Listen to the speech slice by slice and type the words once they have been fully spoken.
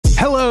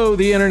Hello,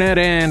 the internet,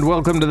 and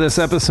welcome to this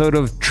episode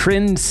of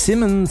Trend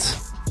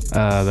Simmons.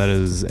 That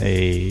is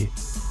a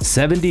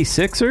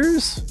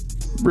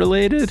 76ers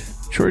related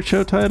short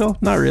show title.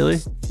 Not really.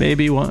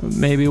 Maybe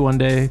one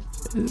day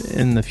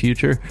in the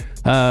future.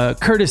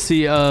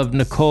 Courtesy of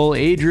Nicole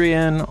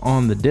Adrian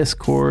on the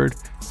Discord.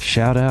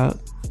 Shout out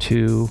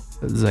to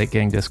Zeit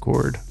Gang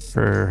Discord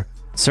for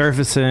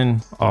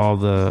surfacing all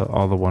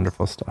the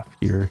wonderful stuff.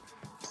 You're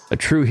a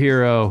true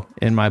hero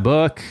in my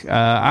book.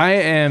 I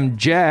am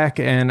Jack,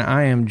 and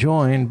I am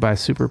joined by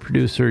super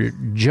producer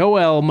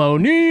Joelle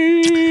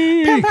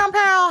Monique. Pow, pow,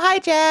 pow. Hi,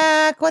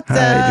 Jack. What's up?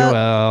 Hi,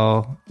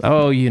 Joelle.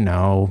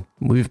 Oh,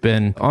 we've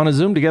been on a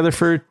Zoom together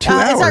for 2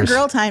 hours. It's our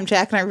girl time,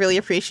 Jack, and I really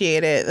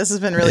appreciate it. This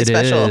has been really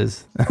special. It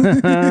is.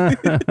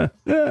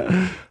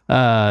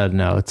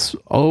 No, it's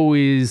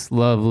always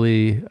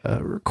lovely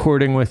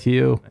recording with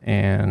you,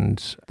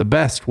 and the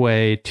best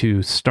way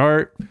to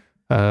start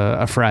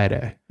a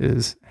Friday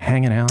is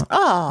hanging out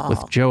with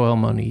Joelle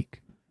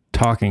Monique,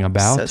 talking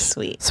about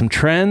some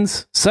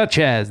trends such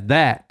as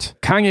that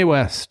Kanye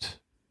West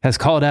has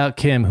called out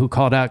Kim, who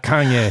called out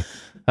Kanye.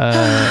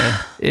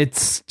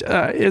 It's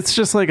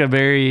just like a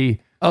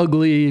very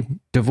ugly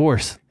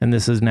divorce, and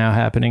this is now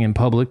happening in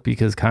public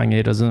because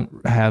Kanye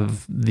doesn't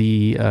have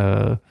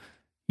the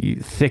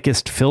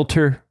thickest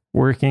filter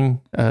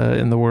working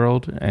in the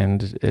world,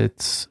 and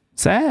it's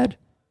sad.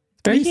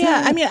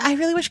 Yeah, I mean, I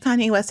really wish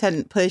Kanye West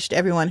hadn't pushed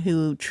everyone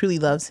who truly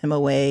loves him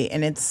away.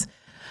 And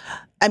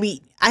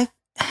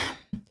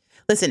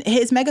listen,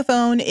 his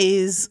megaphone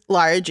is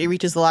large. It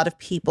reaches a lot of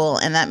people,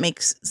 and that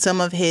makes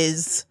some of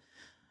the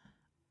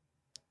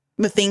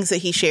things that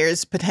he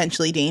shares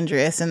potentially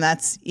dangerous. And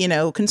that's,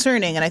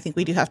 concerning. And I think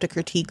we do have to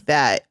critique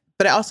that.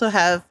 But I also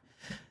have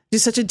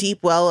just such a deep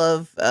well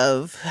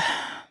of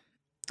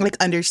like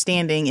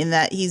understanding in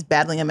that he's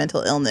battling a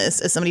mental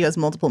illness. As somebody who has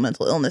multiple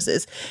mental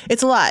illnesses,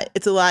 it's a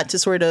lot to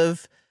sort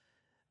of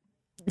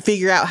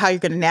figure out how you're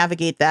going to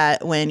navigate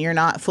that when you're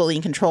not fully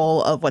in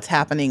control of what's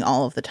happening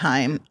all of the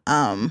time.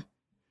 And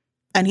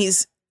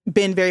he's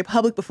been very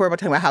public before about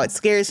talking about how it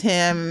scares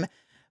him,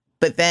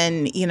 but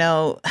then,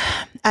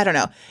 I don't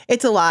know.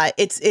 It's a lot.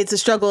 It's a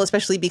struggle,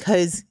 especially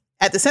because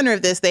at the center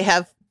of this, they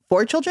have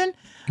 4 children.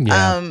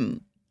 Yeah.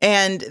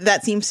 And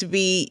that seems to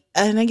be,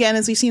 and again,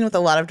 as we've seen with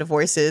a lot of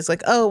divorces,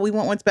 like, oh, we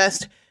want what's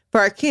best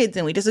for our kids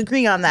and we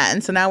disagree on that.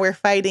 And so now we're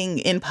fighting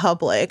in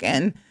public.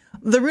 And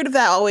the root of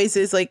that always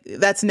is like,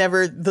 that's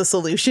never the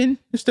solution,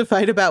 just to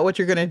fight about what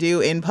you're going to do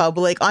in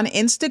public. On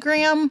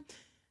Instagram,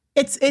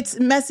 it's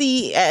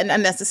messy and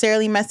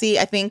unnecessarily messy.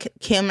 I think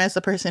Kim is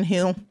the person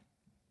who,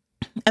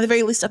 at the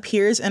very least,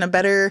 appears in a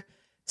better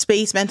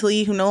space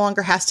mentally, who no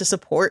longer has to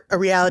support a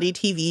reality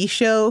TV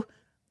show,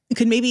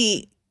 could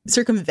maybe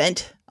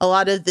circumvent a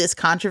lot of this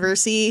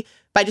controversy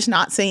by just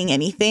not saying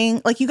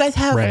anything. Like, you guys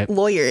have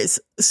lawyers,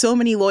 so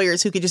many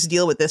lawyers who could just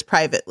deal with this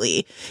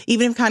privately.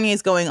 Even if Kanye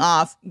is going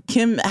off,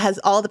 Kim has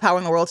all the power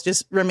in the world to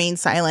just remain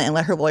silent and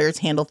let her lawyers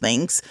handle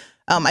things.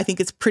 I think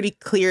it's pretty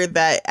clear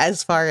that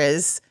as far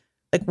as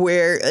like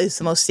where is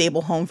the most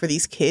stable home for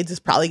these kids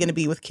is probably going to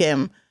be with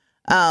Kim.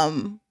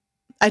 I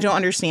don't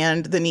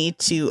understand the need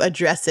to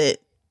address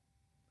it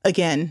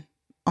again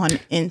on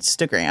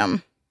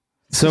Instagram.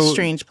 It's a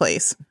strange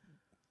place.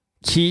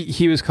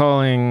 He was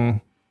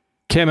calling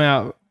Kim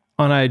out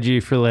on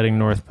IG for letting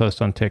North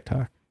post on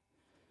TikTok.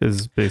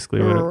 Is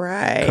basically what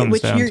it comes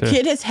Which down your to.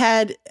 kid has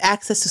had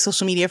access to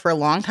social media for a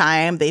long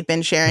time. They've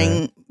been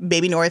sharing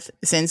Baby North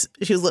since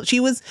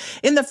she was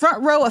in the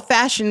front row of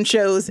fashion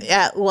shows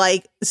at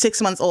like 6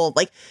 months old.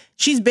 Like,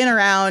 she's been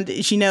around.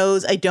 She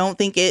knows. I don't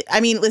think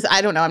listen,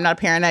 I don't know. I'm not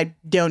a parent. I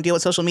don't deal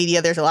with social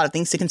media. There's a lot of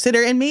things to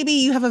consider. And maybe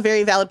you have a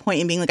very valid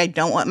point in being like, I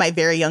don't want my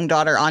very young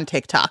daughter on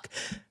TikTok.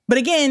 But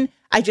again,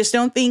 I just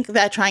don't think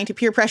that trying to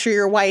peer pressure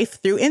your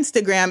wife through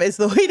Instagram is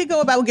the way to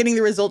go about getting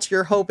the results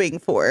you're hoping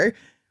for.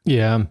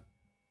 Yeah.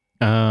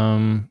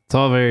 It's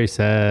all very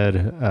sad.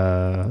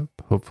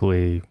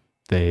 Hopefully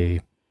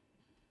they,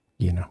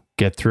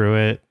 get through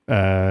it,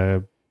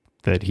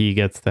 that he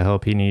gets the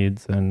help he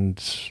needs.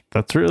 And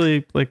that's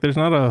really, like, there's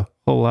not a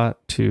whole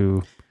lot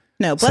to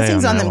No,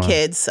 blessings on them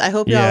kids. I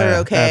hope y'all are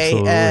okay.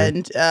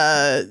 Absolutely.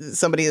 And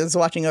somebody is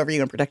watching over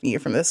you and protecting you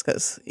from this,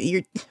 because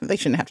they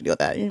shouldn't have to deal with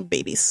that. You're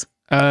babies.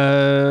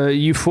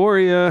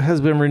 Euphoria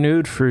has been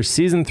renewed for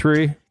season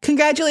 3.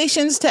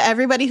 Congratulations to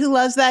everybody who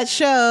loves that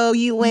show.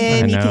 You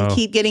win. You can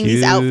keep getting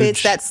these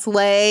outfits that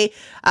slay.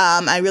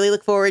 I really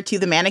look forward to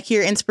the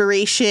manicure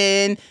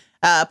inspiration.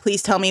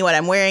 Please tell me what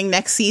I'm wearing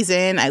next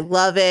season. I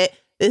love it.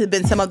 This has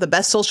been some of the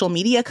best social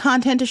media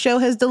content a show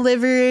has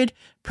delivered,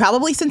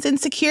 probably since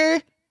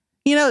Insecure.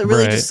 It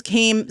really just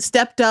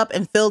stepped up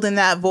and filled in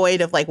that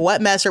void of like,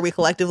 what mess are we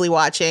collectively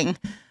watching?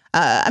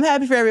 I'm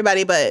happy for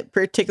everybody, but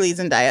particularly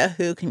Zendaya,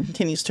 who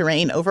continues to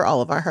reign over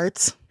all of our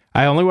hearts.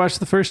 I only watched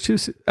the first 2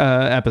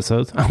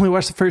 episodes. I only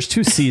watched the first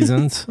 2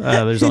 seasons.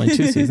 There's only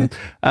 2 seasons.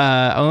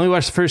 I only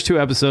watched the first 2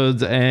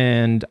 episodes,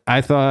 and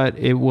I thought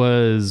it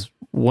was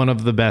one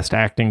of the best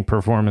acting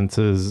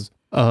performances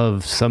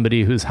of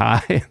somebody who's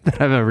high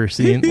that I've ever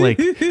seen. Like,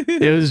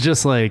 it was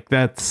just like,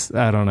 that's,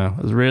 I don't know.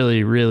 It was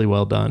really, really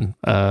well done.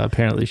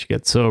 Apparently she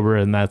gets sober,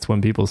 and that's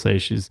when people say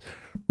she's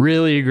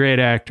really a great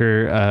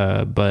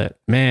actor. But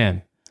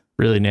man,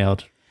 really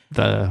nailed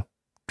the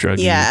drug.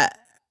 Yeah.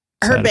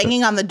 Her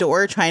banging on the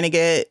door, trying to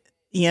get,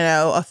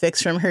 a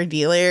fix from her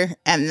dealer,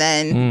 and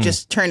then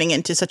just turning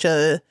into such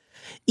a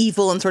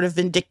evil and sort of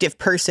vindictive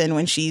person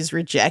when she's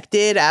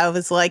rejected. I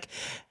was like,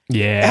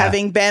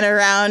 having been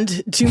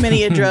around too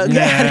many a drug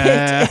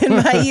addict in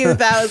my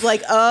youth, I was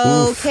like,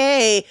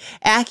 okay,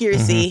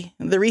 accuracy.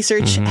 The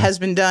research has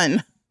been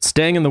done.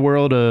 Staying in the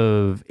world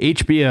of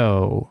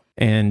HBO,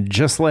 and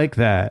just like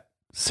that,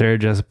 Sarah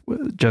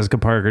Jessica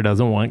Parker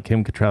doesn't want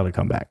Kim Cattrall to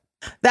come back.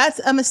 That's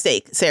a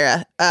mistake,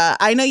 Sarah.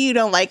 I know you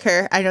don't like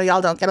her. I know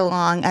y'all don't get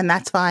along, and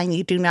that's fine.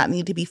 You do not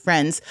need to be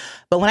friends.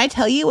 But when I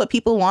tell you what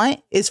people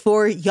want is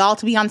for y'all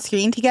to be on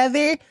screen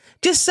together,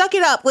 just suck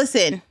it up.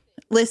 Listen.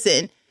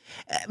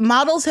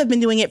 Models have been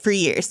doing it for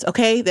years,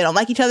 okay? They don't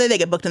like each other. They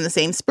get booked in the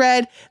same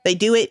spread. They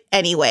do it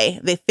anyway.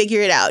 They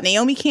figure it out.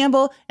 Naomi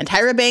Campbell and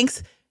Tyra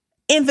Banks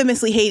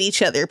infamously hate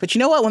each other. But you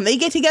know what? When they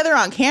get together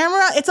on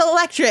camera, it's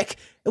electric.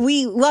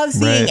 We love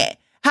seeing it.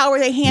 How are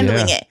they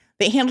handling it?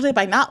 They handled it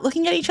by not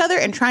looking at each other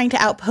and trying to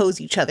outpose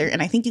each other.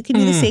 And I think you can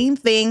do the same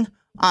thing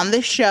on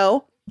this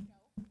show.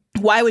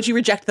 Why would you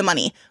reject the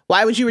money?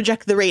 Why would you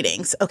reject the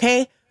ratings?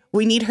 Okay,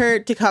 we need her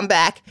to come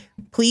back.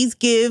 Please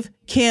give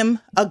Kim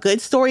a good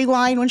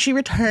storyline when she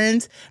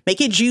returns.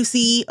 Make it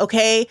juicy,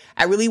 okay?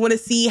 I really want to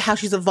see how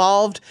she's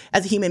evolved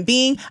as a human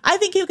being. I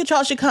think Kim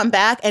Cattrall should come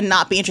back and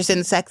not be interested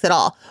in sex at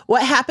all.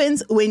 What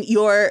happens when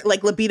your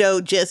libido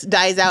just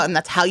dies out and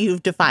that's how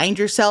you've defined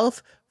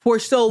yourself for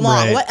so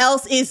long? Right. What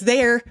else is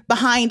there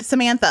behind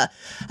Samantha?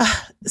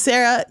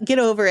 Sarah, get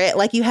over it.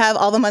 Like, you have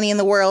all the money in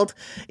the world.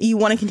 You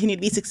want to continue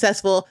to be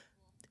successful.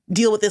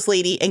 Deal with this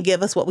lady and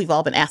give us what we've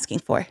all been asking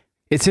for.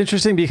 It's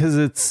interesting because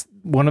it's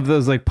one of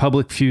those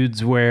public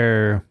feuds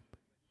where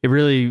it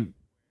really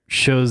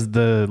shows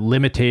the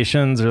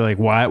limitations, or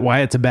why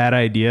it's a bad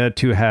idea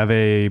to have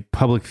a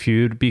public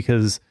feud,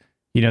 because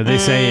they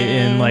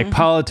say in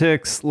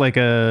politics,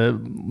 a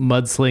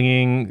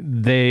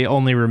mudslinging, they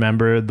only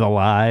remember the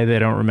lie. They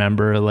don't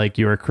remember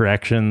your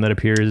correction that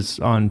appears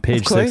on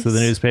page 6 of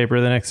the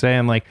newspaper the next day.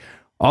 And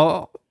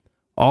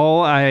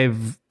all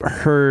I've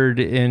heard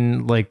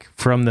in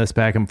from this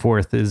back and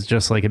forth is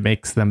just it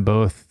makes them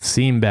both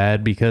seem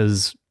bad,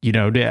 because,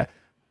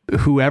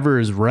 whoever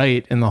is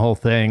right in the whole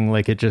thing,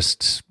 it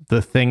just,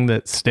 the thing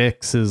that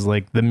sticks is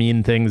the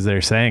mean things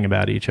they're saying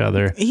about each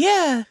other.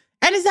 Yeah.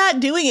 And is that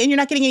doing it? And you're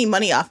not getting any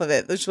money off of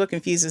it, which is what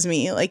confuses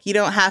me. You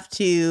don't have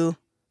to,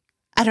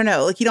 I don't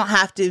know, you don't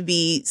have to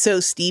be so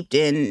steeped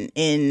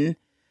in,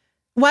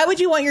 why would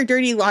you want your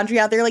dirty laundry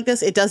out there like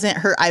this? It doesn't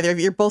hurt either.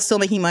 You're both still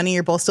making money.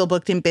 You're both still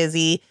booked and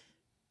busy.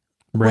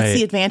 Right. What's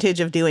the advantage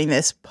of doing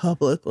this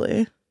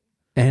publicly?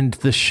 And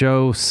the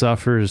show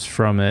suffers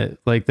from it.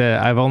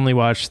 I only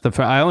watched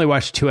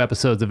 2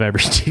 episodes of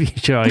every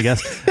TV show, I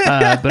guess.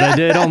 But I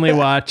did only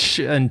watch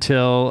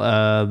until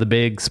the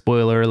big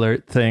spoiler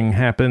alert thing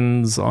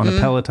happens on a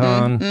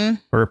Peloton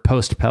or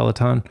post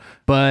Peloton.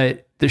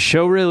 But the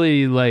show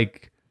really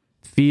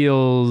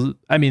feels,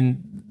 I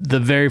mean, the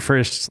very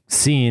first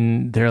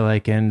scene, they're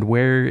and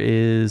where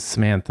is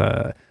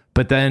Samantha?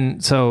 But then,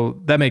 so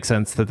that makes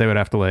sense that they would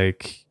have to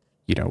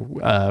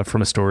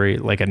from a story,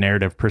 a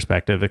narrative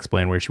perspective,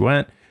 explain where she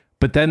went.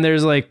 But then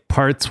there's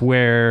parts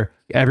where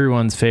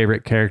everyone's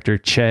favorite character,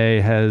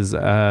 Che, has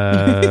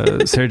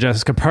Sarah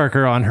Jessica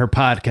Parker on her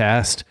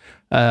podcast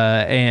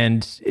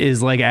and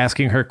is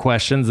asking her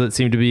questions that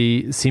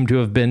seem to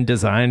have been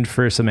designed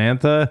for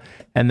Samantha.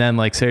 And then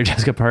Sarah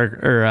Jessica Parker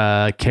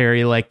or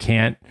Carrie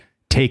can't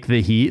take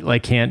the heat,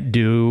 can't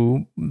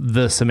do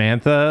the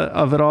Samantha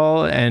of it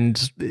all,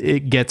 and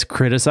it gets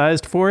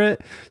criticized for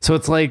it. So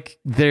it's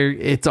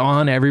it's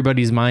on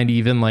everybody's mind,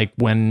 even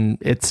when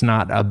it's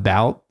not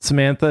about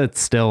Samantha.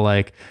 It's still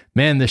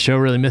man, the show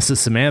really misses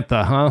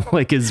Samantha, huh?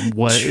 Is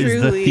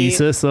the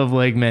thesis of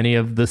many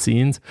of the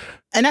scenes.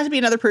 And not to be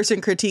another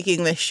person critiquing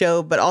this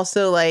show, but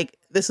also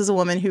this is a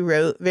woman who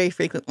wrote very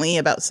frequently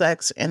about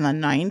sex in the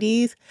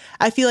 90s.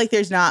 I feel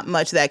there's not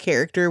much that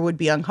character would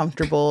be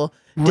uncomfortable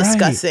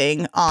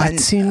discussing on a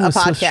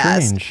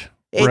podcast. So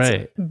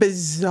it's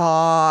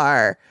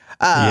bizarre.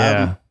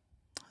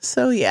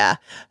 So yeah,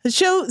 the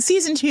show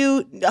season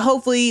 2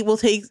 hopefully will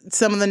take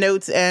some of the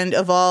notes and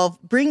evolve.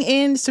 Bring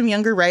in some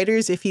younger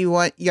writers if you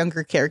want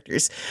younger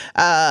characters.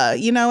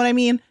 You know what I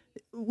mean?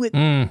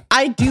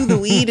 I do the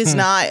weed is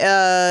not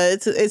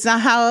it's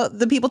not how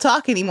the people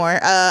talk anymore.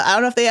 I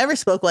don't know if they ever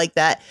spoke like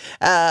that.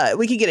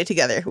 We could get it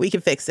together. We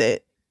can fix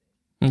it.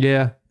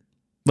 Yeah.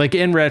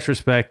 In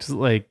retrospect,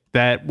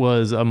 that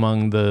was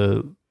among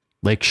the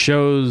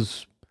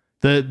shows,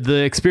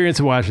 the experience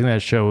of watching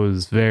that show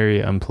was very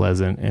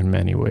unpleasant in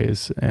many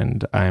ways,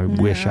 and I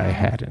wish I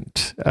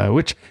hadn't,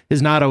 which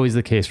is not always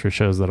the case for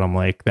shows that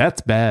I'm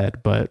that's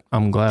bad, but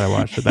I'm glad I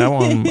watched it. That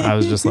one I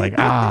was just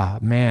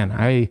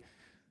man,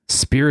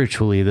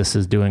 spiritually this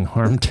is doing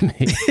harm to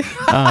me.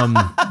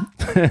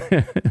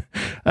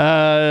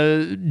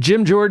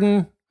 Jim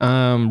Jordan,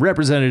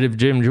 Representative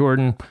Jim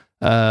Jordan,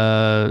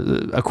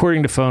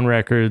 according to phone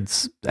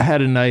records,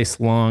 had a nice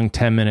long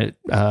 10-minute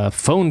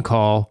phone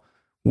call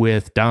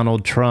with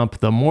Donald Trump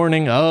the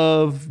morning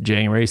of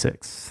January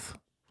 6th.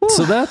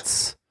 So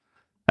that's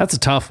a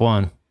tough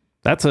one.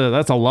 That's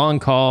a long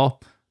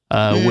call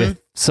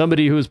with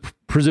somebody who was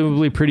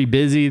presumably pretty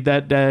busy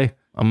that day.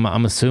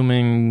 I'm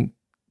assuming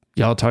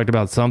y'all talked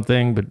about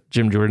something, but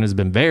Jim Jordan has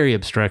been very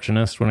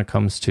obstructionist when it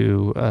comes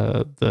to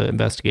the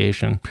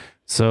investigation.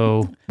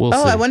 So we'll see.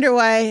 I wonder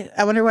why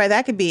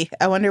that could be.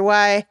 I wonder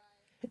why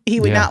he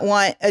would not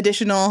want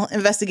additional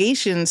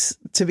investigations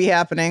to be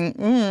happening.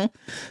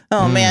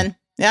 Man.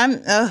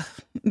 Yeah,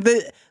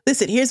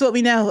 listen, here's what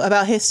we know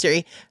about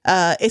history.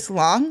 It's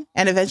long,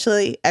 and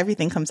eventually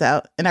everything comes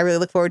out. And I really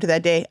look forward to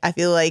that day. I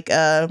feel like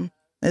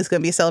it's going to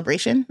be a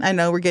celebration. I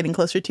know we're getting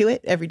closer to it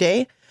every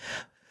day.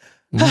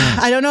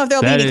 I don't know if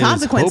there'll be any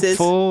consequences.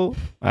 Hopeful.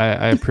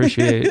 I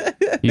appreciate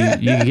you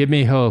give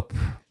me hope.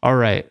 All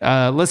right.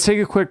 Let's take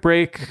a quick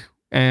break,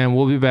 and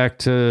we'll be back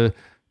to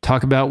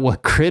talk about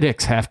what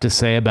critics have to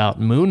say about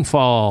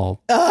Moonfall.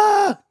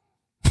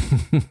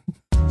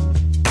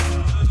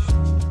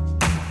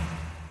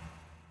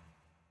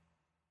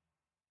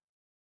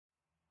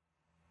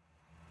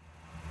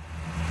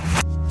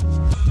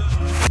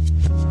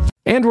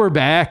 And we're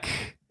back.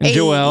 And hey.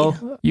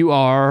 Joelle, you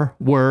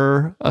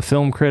were a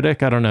film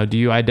critic. I don't know. Do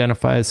you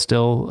identify as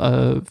still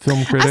a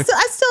film critic?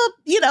 I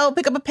still,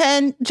 pick up a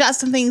pen, jot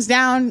some things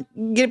down,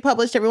 get it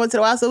published every once in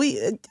a while. So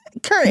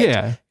current.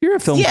 Yeah, you're a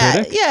film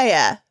critic.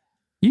 Yeah.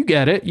 You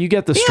get it. You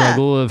get the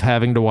struggle of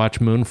having to watch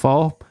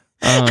Moonfall.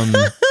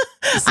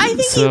 I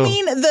think you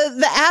mean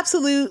the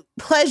absolute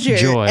pleasure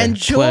and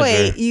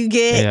joy you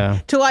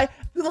get to watch.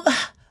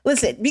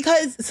 Listen,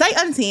 because sight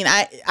unseen,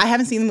 I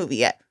haven't seen the movie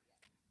yet.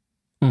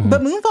 Mm-hmm.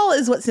 But Moonfall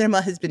is what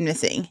cinema has been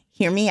missing.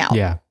 Hear me out.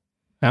 Yeah.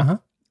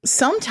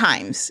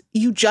 Sometimes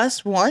you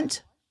just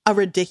want a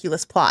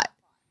ridiculous plot.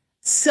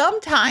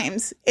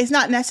 Sometimes it's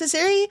not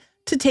necessary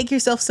to take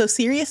yourself so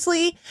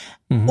seriously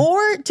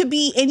or to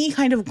be any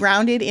kind of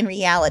grounded in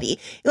reality.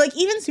 Like,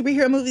 even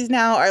superhero movies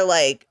now are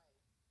like,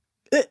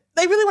 they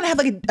really want to have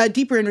like a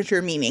deeper and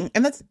richer meaning.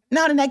 And that's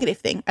not a negative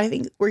thing. I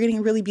think we're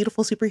getting really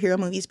beautiful superhero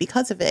movies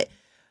because of it.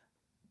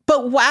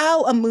 But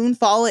wow, a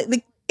Moonfall,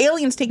 like,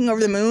 aliens taking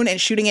over the moon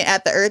and shooting it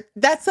at the earth,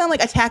 that sounds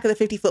like Attack of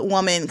the 50-Foot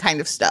Woman kind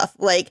of stuff.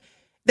 Like,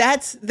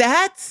 that's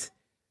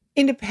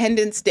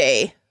Independence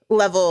Day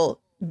level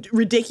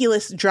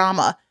ridiculous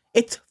drama.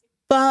 It's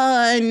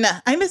fun.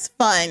 I miss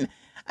fun.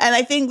 And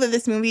I think that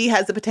this movie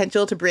has the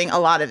potential to bring a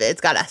lot of it.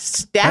 It's got a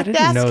stacked ass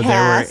cast. I didn't know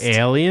there were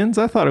aliens.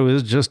 I thought it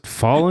was just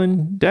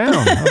falling down.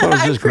 I thought it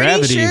was just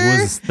gravity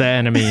was the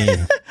enemy.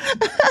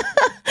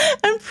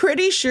 I'm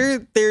pretty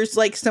sure there's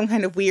like some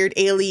kind of weird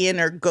alien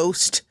or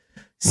ghost,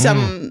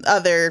 some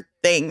other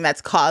thing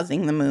that's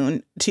causing the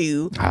moon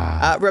to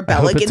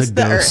rebel against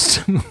the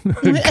Earth.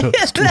 A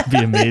ghost would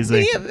be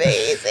amazing. That would be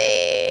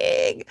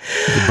amazing.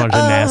 A bunch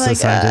of NASA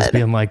scientists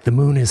being like, the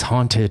moon is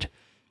haunted.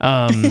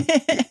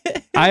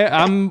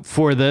 I'm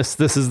for this.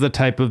 This is the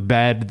type of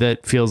bad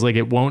that feels like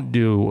it won't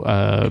do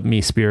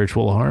me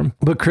spiritual harm.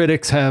 But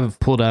critics have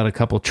pulled out a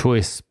couple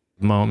choice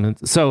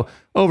moments. So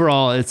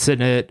overall, it's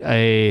sitting at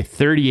a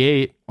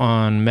 38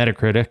 on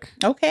Metacritic.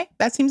 Okay,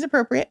 that seems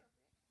appropriate.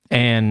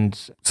 And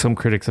some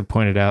critics have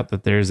pointed out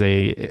that there's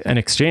an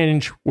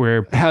exchange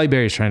where Halle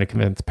Berry is trying to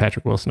convince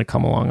Patrick Wilson to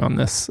come along on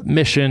this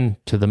mission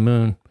to the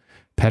moon.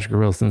 Patrick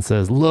Wilson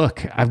says,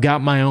 look, I've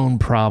got my own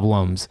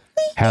problems.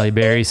 Halle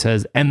Berry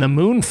says, and the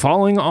moon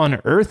falling on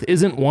Earth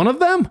isn't one of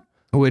them?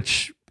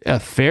 Which, a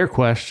fair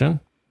question.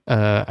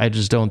 I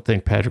just don't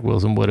think Patrick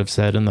Wilson would have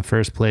said in the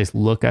first place,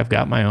 look, I've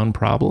got my own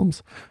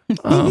problems.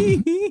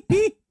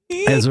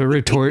 As a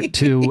retort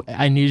to,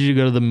 I need you to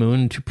go to the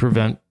moon to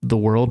prevent the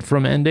world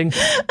from ending.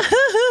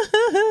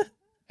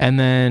 And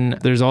then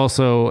there's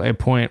also a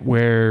point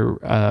where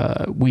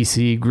we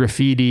see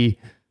graffiti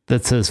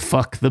that says,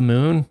 fuck the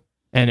moon.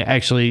 And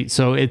actually,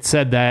 so it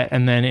said that,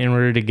 and then in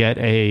order to get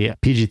a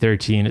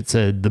PG-13, it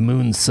said the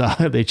moon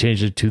sucks. They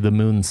changed it to the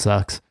moon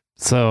sucks.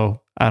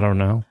 So I don't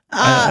know.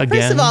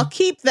 First of all,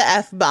 keep the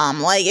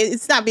F-bomb. Like,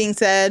 it's not being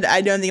said.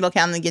 I don't think it'll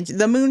count against you.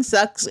 The moon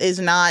sucks is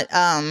not,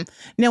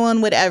 no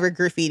one would ever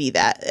graffiti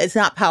that. It's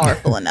not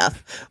powerful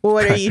enough.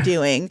 What are you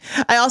doing?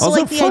 I also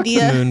like the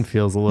idea. The moon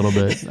feels a little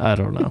bit, I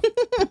don't know.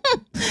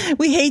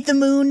 We hate the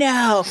moon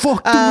now.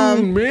 Fuck the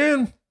moon,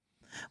 man.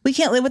 We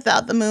can't live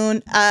without the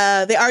moon.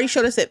 They already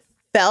showed us it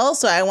fell,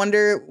 so I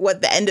wonder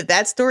what the end of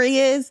that story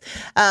is.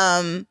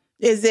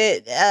 Is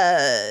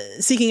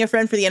it seeking a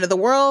friend for the end of the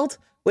world?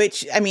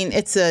 Which, I mean,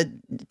 it's a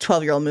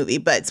 12-year-old movie,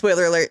 but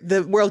spoiler alert,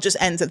 the world just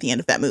ends at the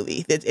end of that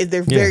movie.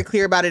 They're very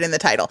clear about it in the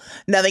title.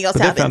 Nothing else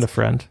happens. They found a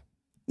friend.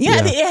 Yeah,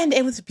 at the end,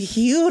 it was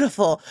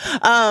beautiful.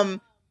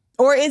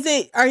 Or is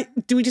it,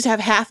 do we just have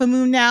half a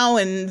moon now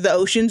and the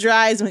oceans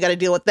rise and we got to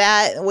deal with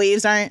that?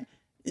 Waves aren't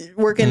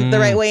working the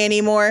right way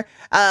anymore.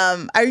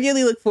 I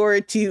really look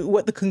forward to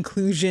what the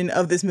conclusion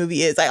of this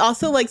movie is. I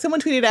also, someone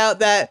tweeted out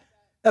that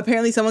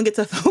apparently someone gets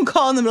a phone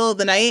call in the middle of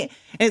the night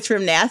and it's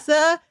from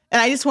NASA.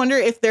 And I just wonder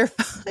if their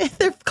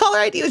caller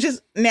ID was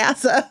just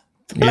NASA.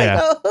 Yeah.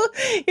 Like, oh,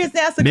 here's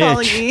NASA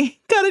calling me.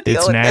 Gotta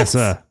deal with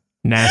NASA.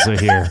 This. NASA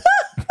here.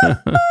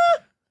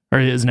 Or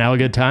is now a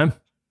good time?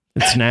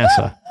 It's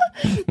NASA.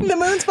 The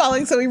moon's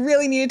falling, so we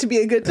really need it to be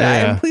a good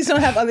time. Yeah. Please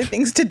don't have other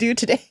things to do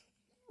today.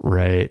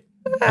 Right.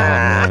 Oh,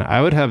 man.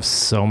 I would have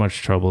so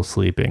much trouble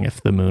sleeping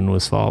if the moon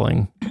was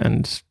falling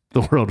and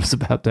the world was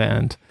about to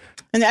end.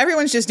 And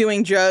everyone's just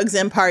doing drugs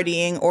and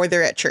partying, or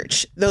they're at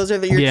church. Those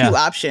are your two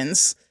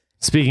options.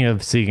 Speaking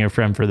of seeking a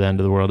friend for the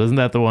end of the world, isn't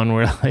that the one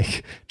where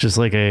like just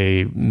like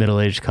a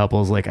middle-aged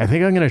couple's like, I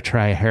think I'm going to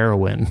try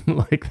heroin.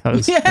 Like that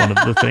was one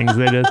of the things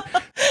they did.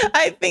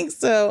 I think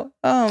so.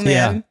 Oh, man.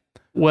 Yeah.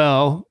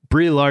 Well,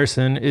 Brie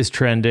Larson is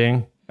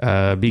trending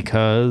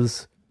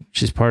because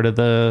she's part of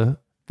the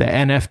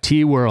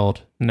NFT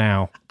world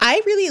now.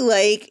 I really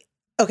like...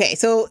 Okay,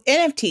 so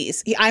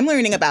NFTs, I'm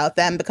learning about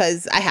them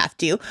because I have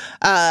to.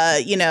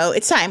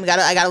 It's time.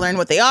 I gotta learn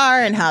what they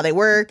are and how they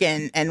work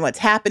and what's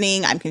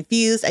happening. I'm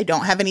confused. I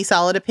don't have any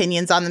solid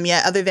opinions on them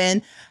yet, other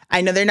than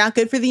I know they're not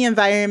good for the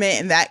environment,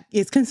 and that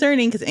is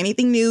concerning because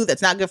anything new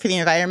that's not good for the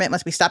environment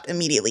must be stopped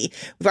immediately.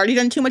 We've already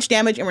done too much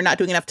damage, and we're not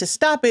doing enough to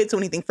stop it. So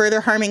anything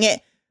further harming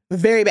it,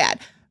 very bad.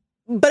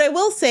 But I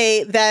will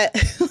say that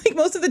like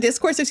most of the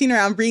discourse I've seen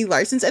around Brie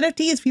Larson's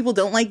NFT is people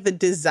don't like the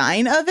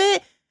design of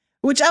it.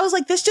 Which I was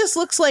like, this just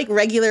looks like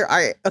regular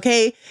art,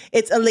 okay?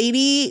 It's a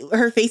lady,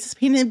 her face is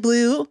painted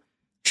blue.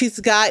 She's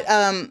got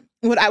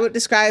what I would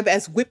describe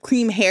as whipped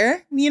cream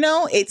hair,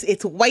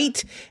 It's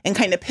white and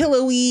kind of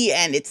pillowy,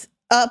 and it's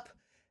up.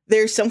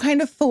 There's some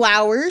kind of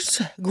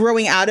flowers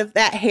growing out of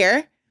that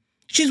hair.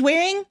 She's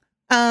wearing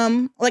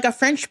like a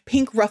French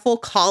pink ruffle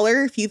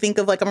collar, if you think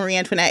of like a Marie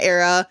Antoinette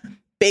era.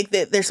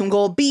 There's some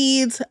gold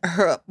beads.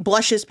 Her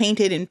blush is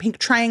painted in pink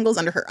triangles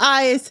under her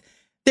eyes.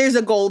 There's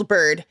a gold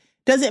bird.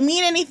 Does it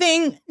mean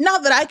anything?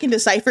 Not that I can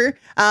decipher.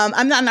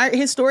 I'm not an art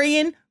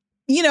historian,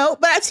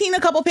 but I've seen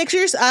a couple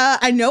pictures.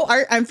 I know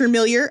art. I'm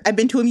familiar. I've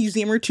been to a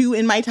museum or two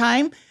in my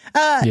time.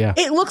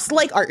 It looks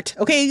like art.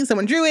 Okay.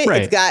 Someone drew it.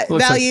 Right. It's got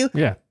value.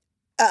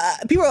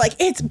 People are like,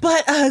 it's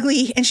butt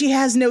ugly and she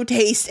has no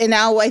taste. And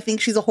now I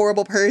think she's a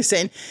horrible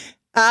person.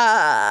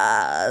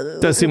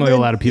 Does seem like a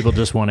lot of people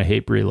just want to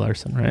hate Brie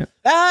Larson, right?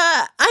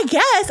 I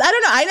guess. I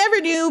don't know. I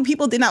never knew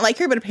people did not like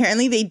her, but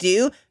apparently they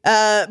do.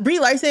 Brie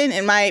Larson,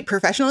 in my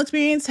professional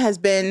experience, has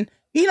been,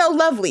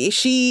 lovely.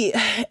 She,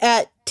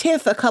 at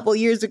TIFF a couple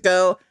years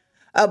ago,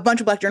 a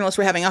bunch of Black journalists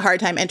were having a hard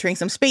time entering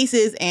some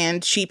spaces,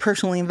 and she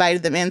personally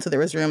invited them in, so there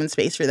was room and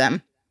space for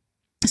them.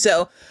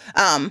 So,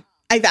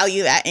 I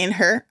value that in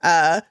her.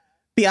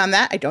 Beyond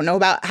that, I don't know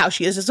about how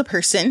she is as a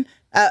person.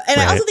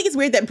 I also think it's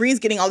weird that Brie's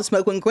getting all the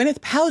smoke when Gwyneth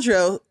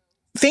Paltrow,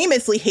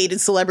 famously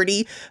hated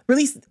celebrity,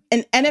 released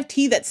an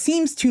NFT that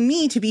seems to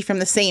me to be from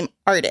the same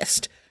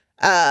artist.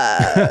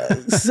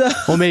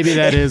 Well, maybe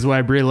that is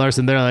why Brie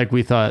Larson, they're like,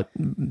 we thought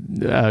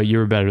you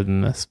were better than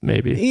this,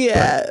 maybe.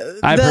 Yeah.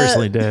 I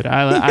personally did.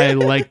 I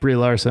like Brie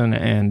Larson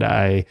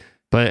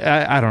but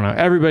I don't know.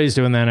 Everybody's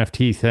doing the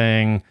NFT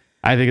thing.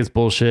 I think it's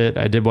bullshit.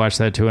 I did watch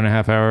that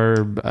 2.5 hour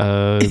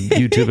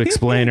YouTube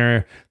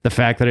explainer. The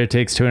fact that it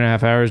takes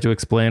 2.5 hours to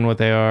explain what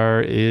they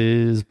are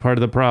is part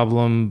of the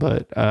problem,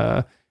 but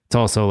it's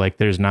also like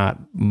there's not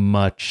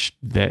much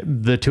that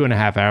the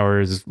 2.5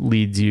 hours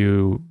leads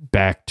you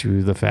back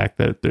to the fact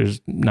that there's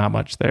not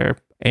much there.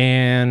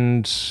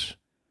 And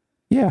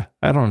yeah,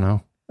 I don't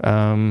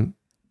know.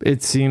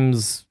 It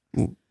seems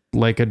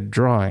like a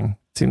drawing.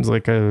 It seems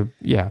like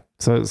somebody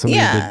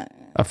did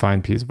a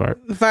fine piece of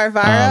art.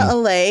 Varvara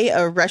Alay,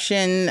 a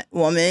Russian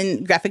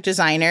woman graphic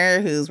designer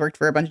who's worked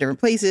for a bunch of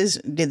different places,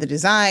 did the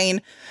design.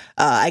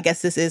 I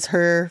guess this is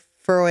her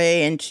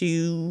foray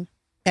into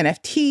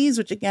NFTs,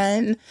 which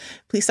again,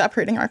 please stop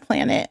hurting our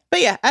planet.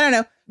 But yeah, I don't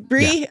know.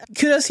 Brie,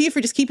 kudos to you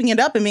for just keeping it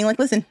up and being like,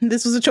 listen,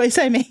 this was a choice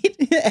I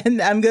made and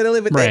I'm going to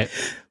live with it.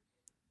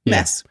 Yeah.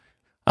 Mess.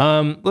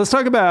 Let's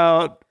talk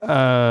about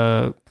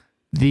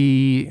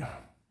the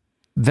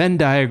Venn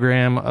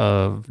diagram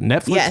of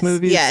Netflix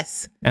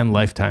movies and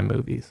Lifetime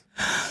movies.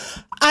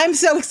 I'm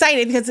so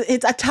excited because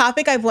it's a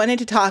topic I've wanted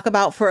to talk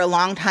about for a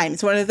long time.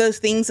 It's one of those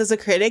things as a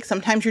critic,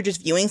 sometimes you're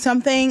just viewing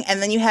something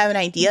and then you have an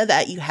idea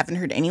that you haven't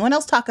heard anyone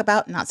else talk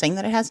about. Not saying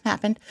that it hasn't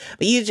happened,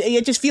 but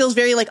it just feels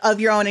very like of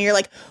your own and you're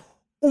like,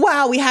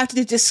 wow, we have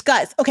to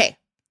discuss. Okay,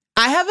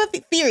 I have a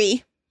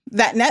theory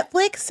that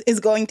Netflix is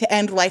going to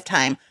end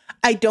Lifetime.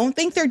 I don't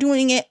think they're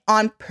doing it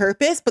on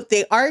purpose, but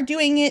they are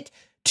doing it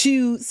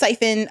to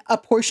siphon a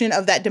portion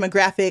of that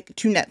demographic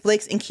to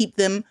Netflix and keep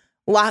them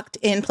locked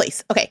in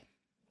place. Okay.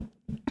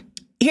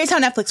 Here's how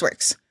Netflix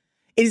works.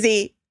 It is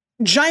a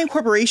giant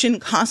corporation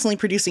constantly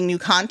producing new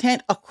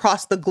content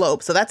across the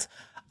globe. So that's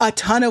a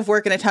ton of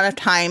work and a ton of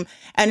time.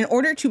 And in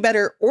order to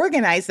better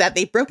organize that,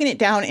 they've broken it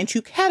down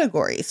into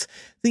categories.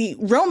 The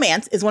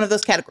romance is one of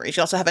those categories.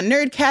 You also have a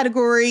nerd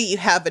category. You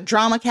have a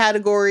drama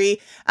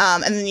category.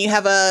 And then you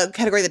have a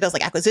category that does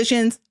like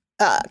acquisitions,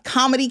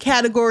 comedy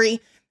category.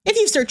 If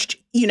you've searched,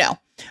 you know.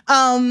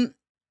 The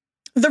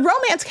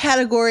romance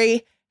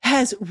category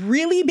has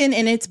really been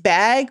in its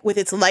bag with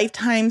its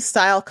Lifetime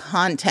style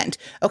content.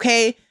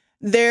 Okay.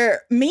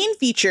 their main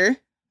feature,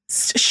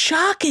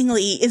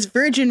 shockingly, is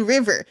Virgin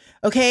River.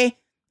 Okay.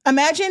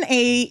 Imagine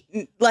a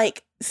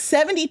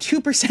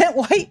 72%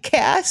 white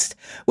cast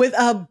with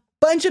a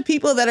bunch of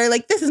people that are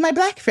like, this is my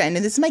black friend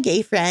and this is my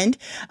gay friend.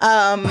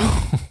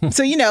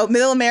 So,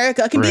 middle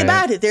America can be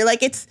about it. They're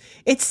like, it's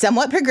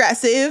somewhat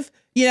progressive.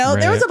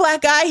 There was a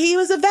black guy. He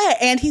was a vet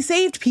and he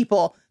saved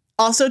people.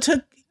 Also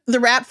took the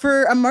rap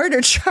for a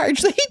murder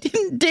charge that he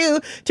didn't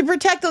do to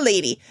protect a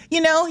lady.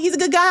 He's a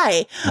good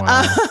guy.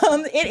 Wow.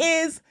 It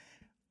is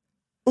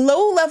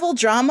low level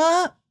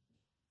drama.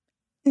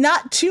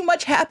 Not too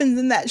much happens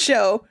in that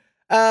show.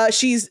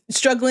 She's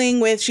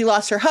struggling she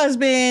lost her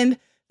husband.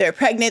 They're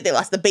pregnant. They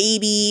lost the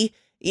baby.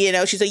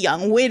 She's a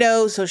young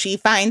widow. So she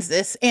finds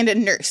this, and a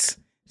nurse.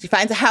 She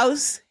finds a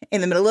house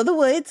in the middle of the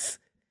woods,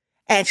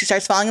 and she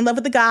starts falling in love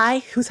with the guy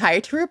who's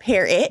hired to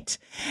repair it.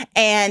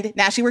 And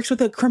now she works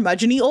with a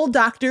curmudgeon-y old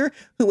doctor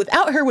who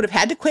without her would have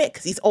had to quit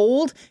because he's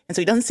old. And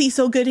so he doesn't see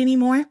so good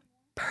anymore.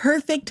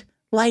 Perfect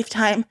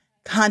Lifetime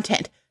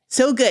content.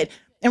 So good.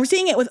 And we're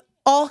seeing it with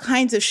all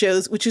kinds of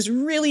shows, which is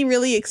really,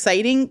 really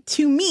exciting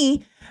to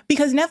me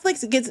because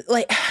Netflix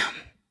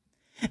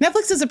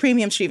Netflix is a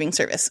premium streaming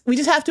service. We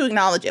just have to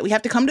acknowledge it. We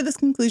have to come to this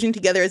conclusion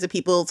together as a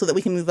people so that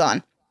we can move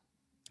on.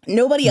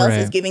 Nobody else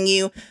is giving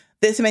you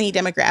this many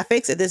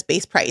demographics at this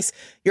base price.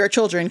 Your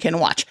children can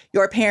watch.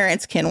 Your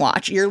parents can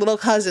watch. Your little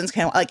cousins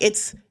can watch.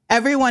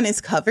 Everyone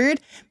is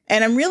covered.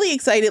 And I'm really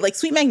excited.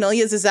 Sweet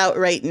Magnolias is out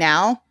right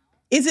now.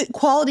 Is it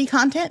quality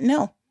content?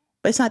 No,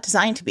 but it's not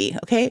designed to be.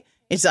 Okay.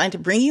 It's designed to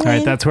bring you in. All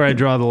right, that's where I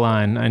draw the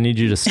line. I need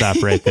you to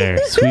stop right there.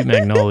 Sweet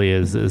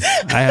Magnolias is.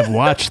 I have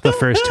watched the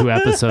first 2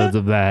 episodes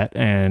of that,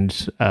 and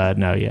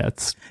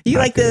it's. You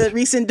like good. The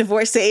recent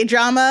divorcee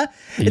drama?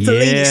 It's a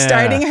lady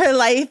starting her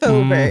life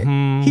over.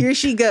 Mm-hmm. Here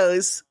she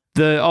goes.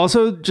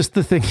 Also, just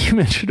the thing you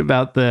mentioned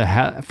about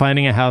the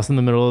finding a house in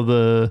the middle of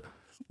the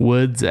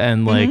woods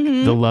and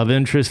the love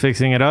interest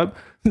fixing it up.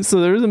 So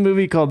there was a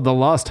movie called The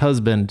Lost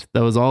Husband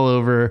that was all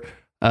over.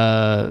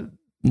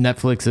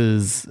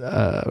 Netflix's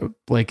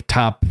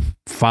top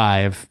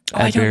 5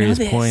 at various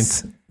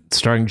points,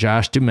 starring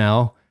Josh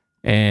Duhamel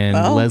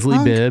and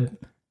Leslie Bibb,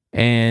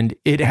 and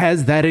it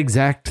has that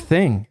exact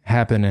thing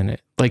happen in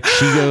it.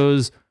 She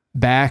goes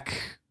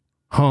back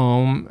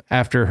home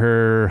after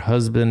her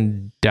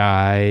husband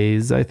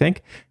dies, I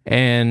think,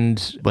 and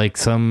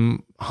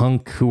some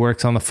hunk who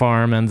works on the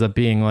farm ends up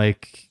being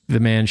the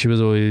man she was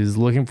always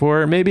looking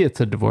for. Maybe it's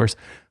a divorce.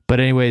 But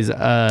anyways,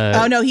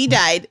 oh no, he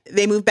died.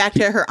 They moved back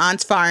to her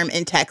aunt's farm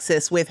in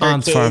Texas with her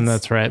aunt's kids. Farm,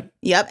 that's right.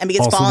 Yep, and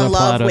begins to fall in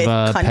love with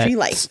country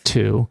life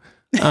too.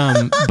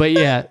 But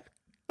yeah,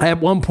 at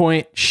one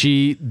point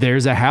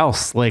there's a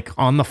house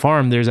on the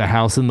farm. There's a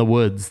house in the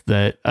woods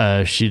that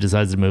she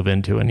decides to move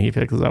into, and he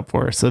fixes up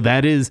for her. So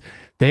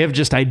they have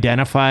just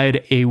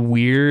identified a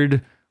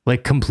weird,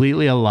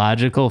 completely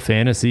illogical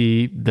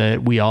fantasy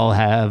that we all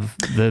have,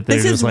 that they're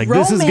just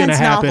this is going to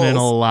happen in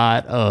a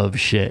lot of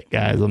shit,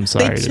 guys. I'm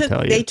sorry to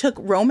tell you. They took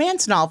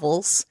romance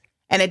novels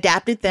and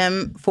adapted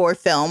them for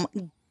film,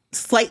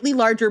 slightly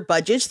larger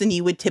budgets than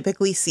you would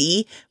typically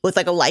see with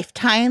a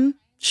Lifetime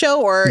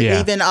show or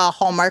even a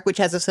Hallmark, which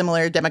has a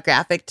similar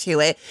demographic to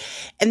it.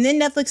 And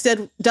then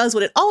Netflix does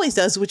what it always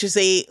does, which is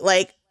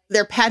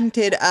their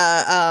patented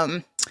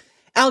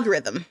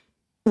algorithm.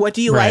 What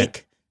do you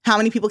like? How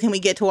many people can we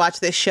get to watch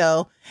this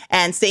show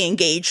and stay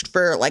engaged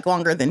for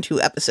longer than 2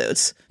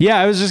 episodes? Yeah,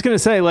 I was just going to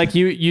say,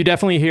 you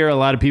definitely hear a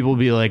lot of people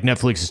be like,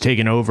 Netflix is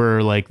taking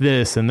over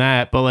this and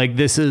that. But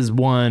this is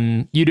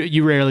one,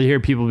 you rarely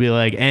hear people be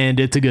like, and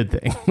it's a good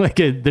thing.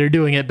 They're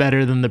doing it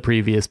better than the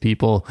previous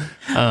people.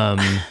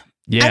 I'm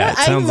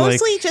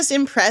mostly just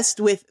impressed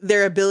with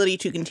their ability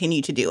to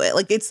continue to do it.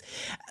 It's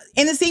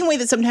in the same way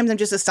that sometimes I'm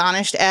just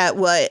astonished at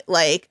what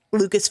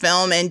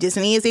Lucasfilm and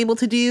Disney is able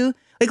to do.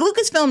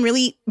 Lucasfilm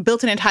really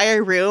built an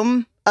entire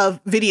room of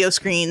video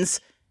screens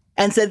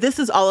and said, this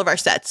is all of our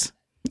sets,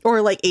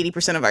 or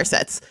 80% of our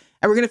sets.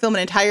 And we're going to film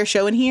an entire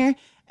show in here,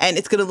 and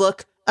it's going to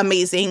look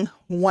amazing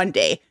one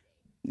day.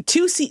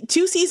 2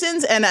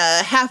 seasons and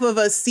a half of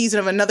a season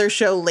of another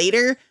show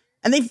later,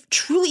 and they've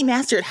truly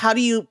mastered how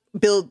do you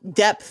build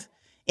depth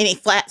in a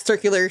flat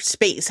circular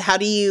space? How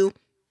do you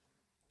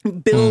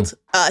build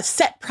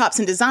set props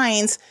and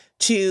designs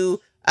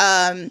to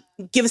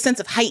give a sense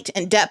of height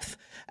and depth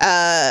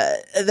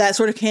that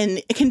sort of can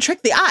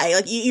trick the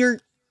eye. You're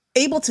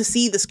able to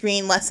see the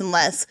screen less and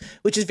less,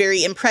 which is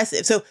very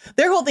impressive. So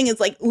their whole thing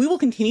is we will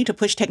continue to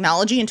push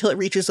technology until it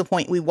reaches the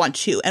point we want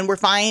to, and we're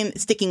fine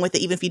sticking with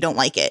it even if you don't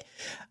like it.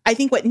 I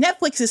think what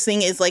Netflix's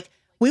thing is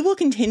we will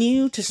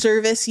continue to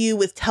service you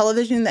with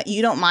television that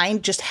you don't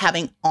mind just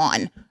having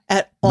on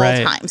at all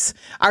times.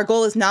 Our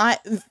goal is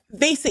not,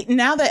 they say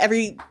now that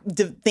every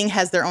thing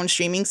has their own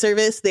streaming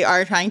service, they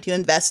are trying to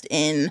invest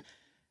in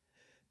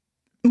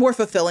more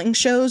fulfilling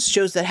shows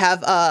that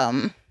have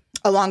a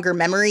longer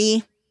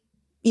memory,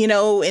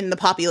 in the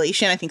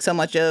population. I think so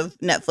much of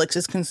Netflix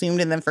is consumed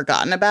and then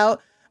forgotten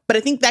about. But I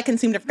think that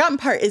consumed and forgotten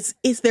part is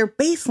their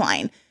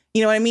baseline.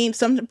 You know what I mean?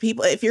 Some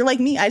people, if you're like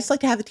me, I just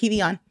like to have the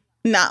TV on,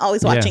 not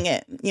always watching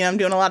it. I'm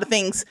doing a lot of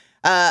things.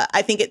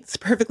 I think it's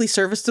perfectly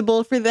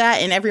serviceable for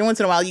that. And every once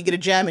in a while you get a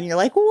gem and you're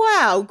like,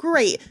 wow,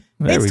 great.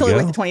 It's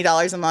totally worth the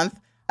 $20 a month.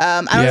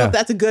 I don't know if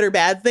that's a good or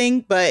bad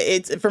thing, but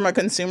it's from a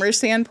consumer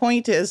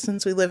standpoint,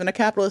 since we live in a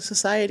capitalist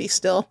society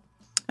still,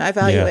 I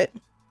value it.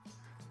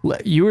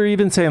 You were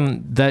even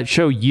saying that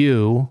show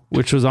You,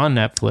 which was on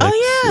Netflix,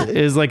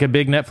 is like a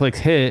big Netflix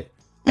hit.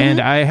 And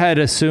I had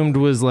assumed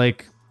was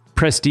like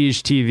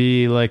prestige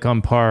TV, like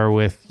on par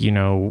with,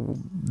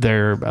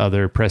 their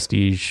other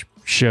prestige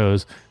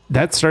shows.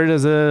 That started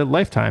as a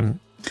Lifetime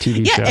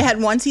TV show. Yeah, it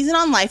had one season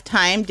on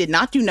Lifetime, did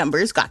not do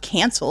numbers, got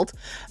canceled.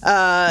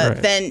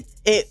 Then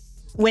it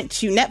went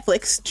to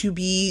Netflix to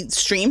be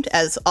streamed,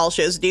 as all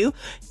shows do,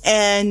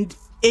 and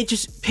it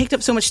just picked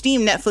up so much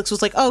steam. Netflix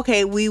was like,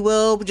 okay, we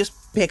will just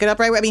pick it up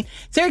right away. I mean,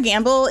 Sarah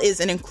Gamble is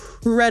an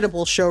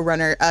incredible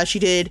showrunner. She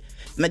did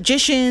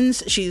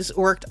Magicians. She's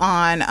worked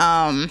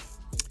on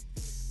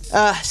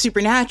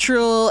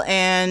Supernatural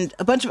and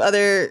a bunch of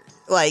other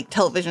like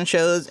television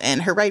shows,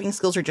 and her writing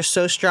skills are just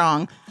so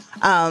strong.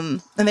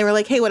 And they were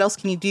like, hey, what else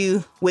can you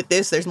do with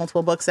this? There's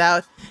multiple books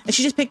out. And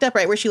she just picked up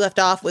right where she left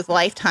off with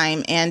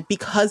Lifetime. And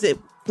because it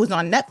was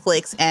on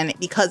Netflix and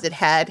because it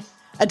had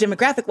a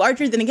demographic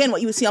larger than, again,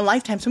 what you would see on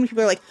Lifetime, so many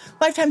people are like,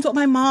 Lifetime's what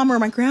my mom or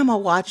my grandma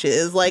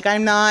watches. Like,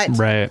 I'm not,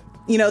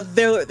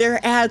 their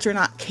ads are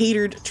not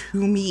catered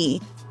to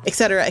me, et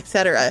cetera, et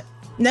cetera.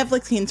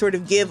 Netflix can sort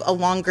of give a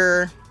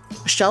longer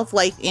shelf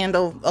life and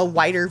a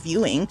wider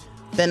viewing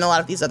than a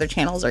lot of these other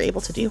channels are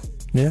able to do.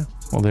 Yeah.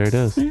 Well, there it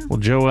is. Yeah. Well,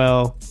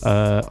 Joelle,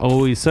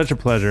 always such a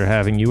pleasure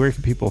having you. Where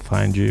can people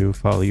find you,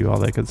 follow you, all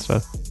that good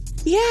stuff?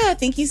 Yeah,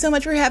 thank you so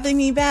much for having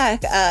me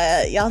back.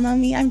 Y'all know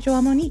me. I'm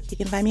Joelle Monique. You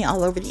can find me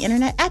all over the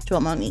internet at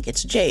Joelle Monique.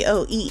 It's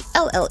JoelleMonique.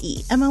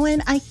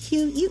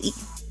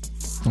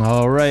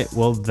 All right.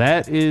 Well,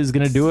 that is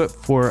going to do it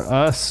for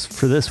us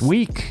for this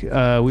week. We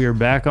are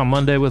back on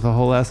Monday with a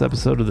whole last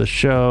episode of the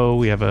show.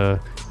 We have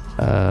a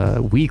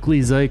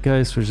weekly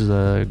Zeitgeist, which is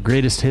a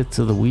greatest hits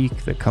of the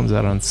week that comes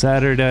out on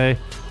Saturday.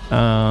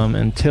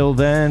 Until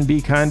then,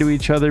 be kind to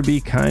each other, be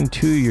kind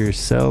to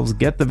yourselves,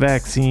 get the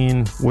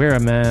vaccine, wear a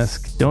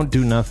mask, don't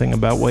do nothing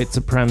about white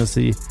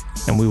supremacy,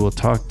 and we will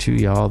talk to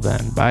y'all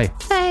then. Bye.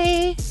 Bye.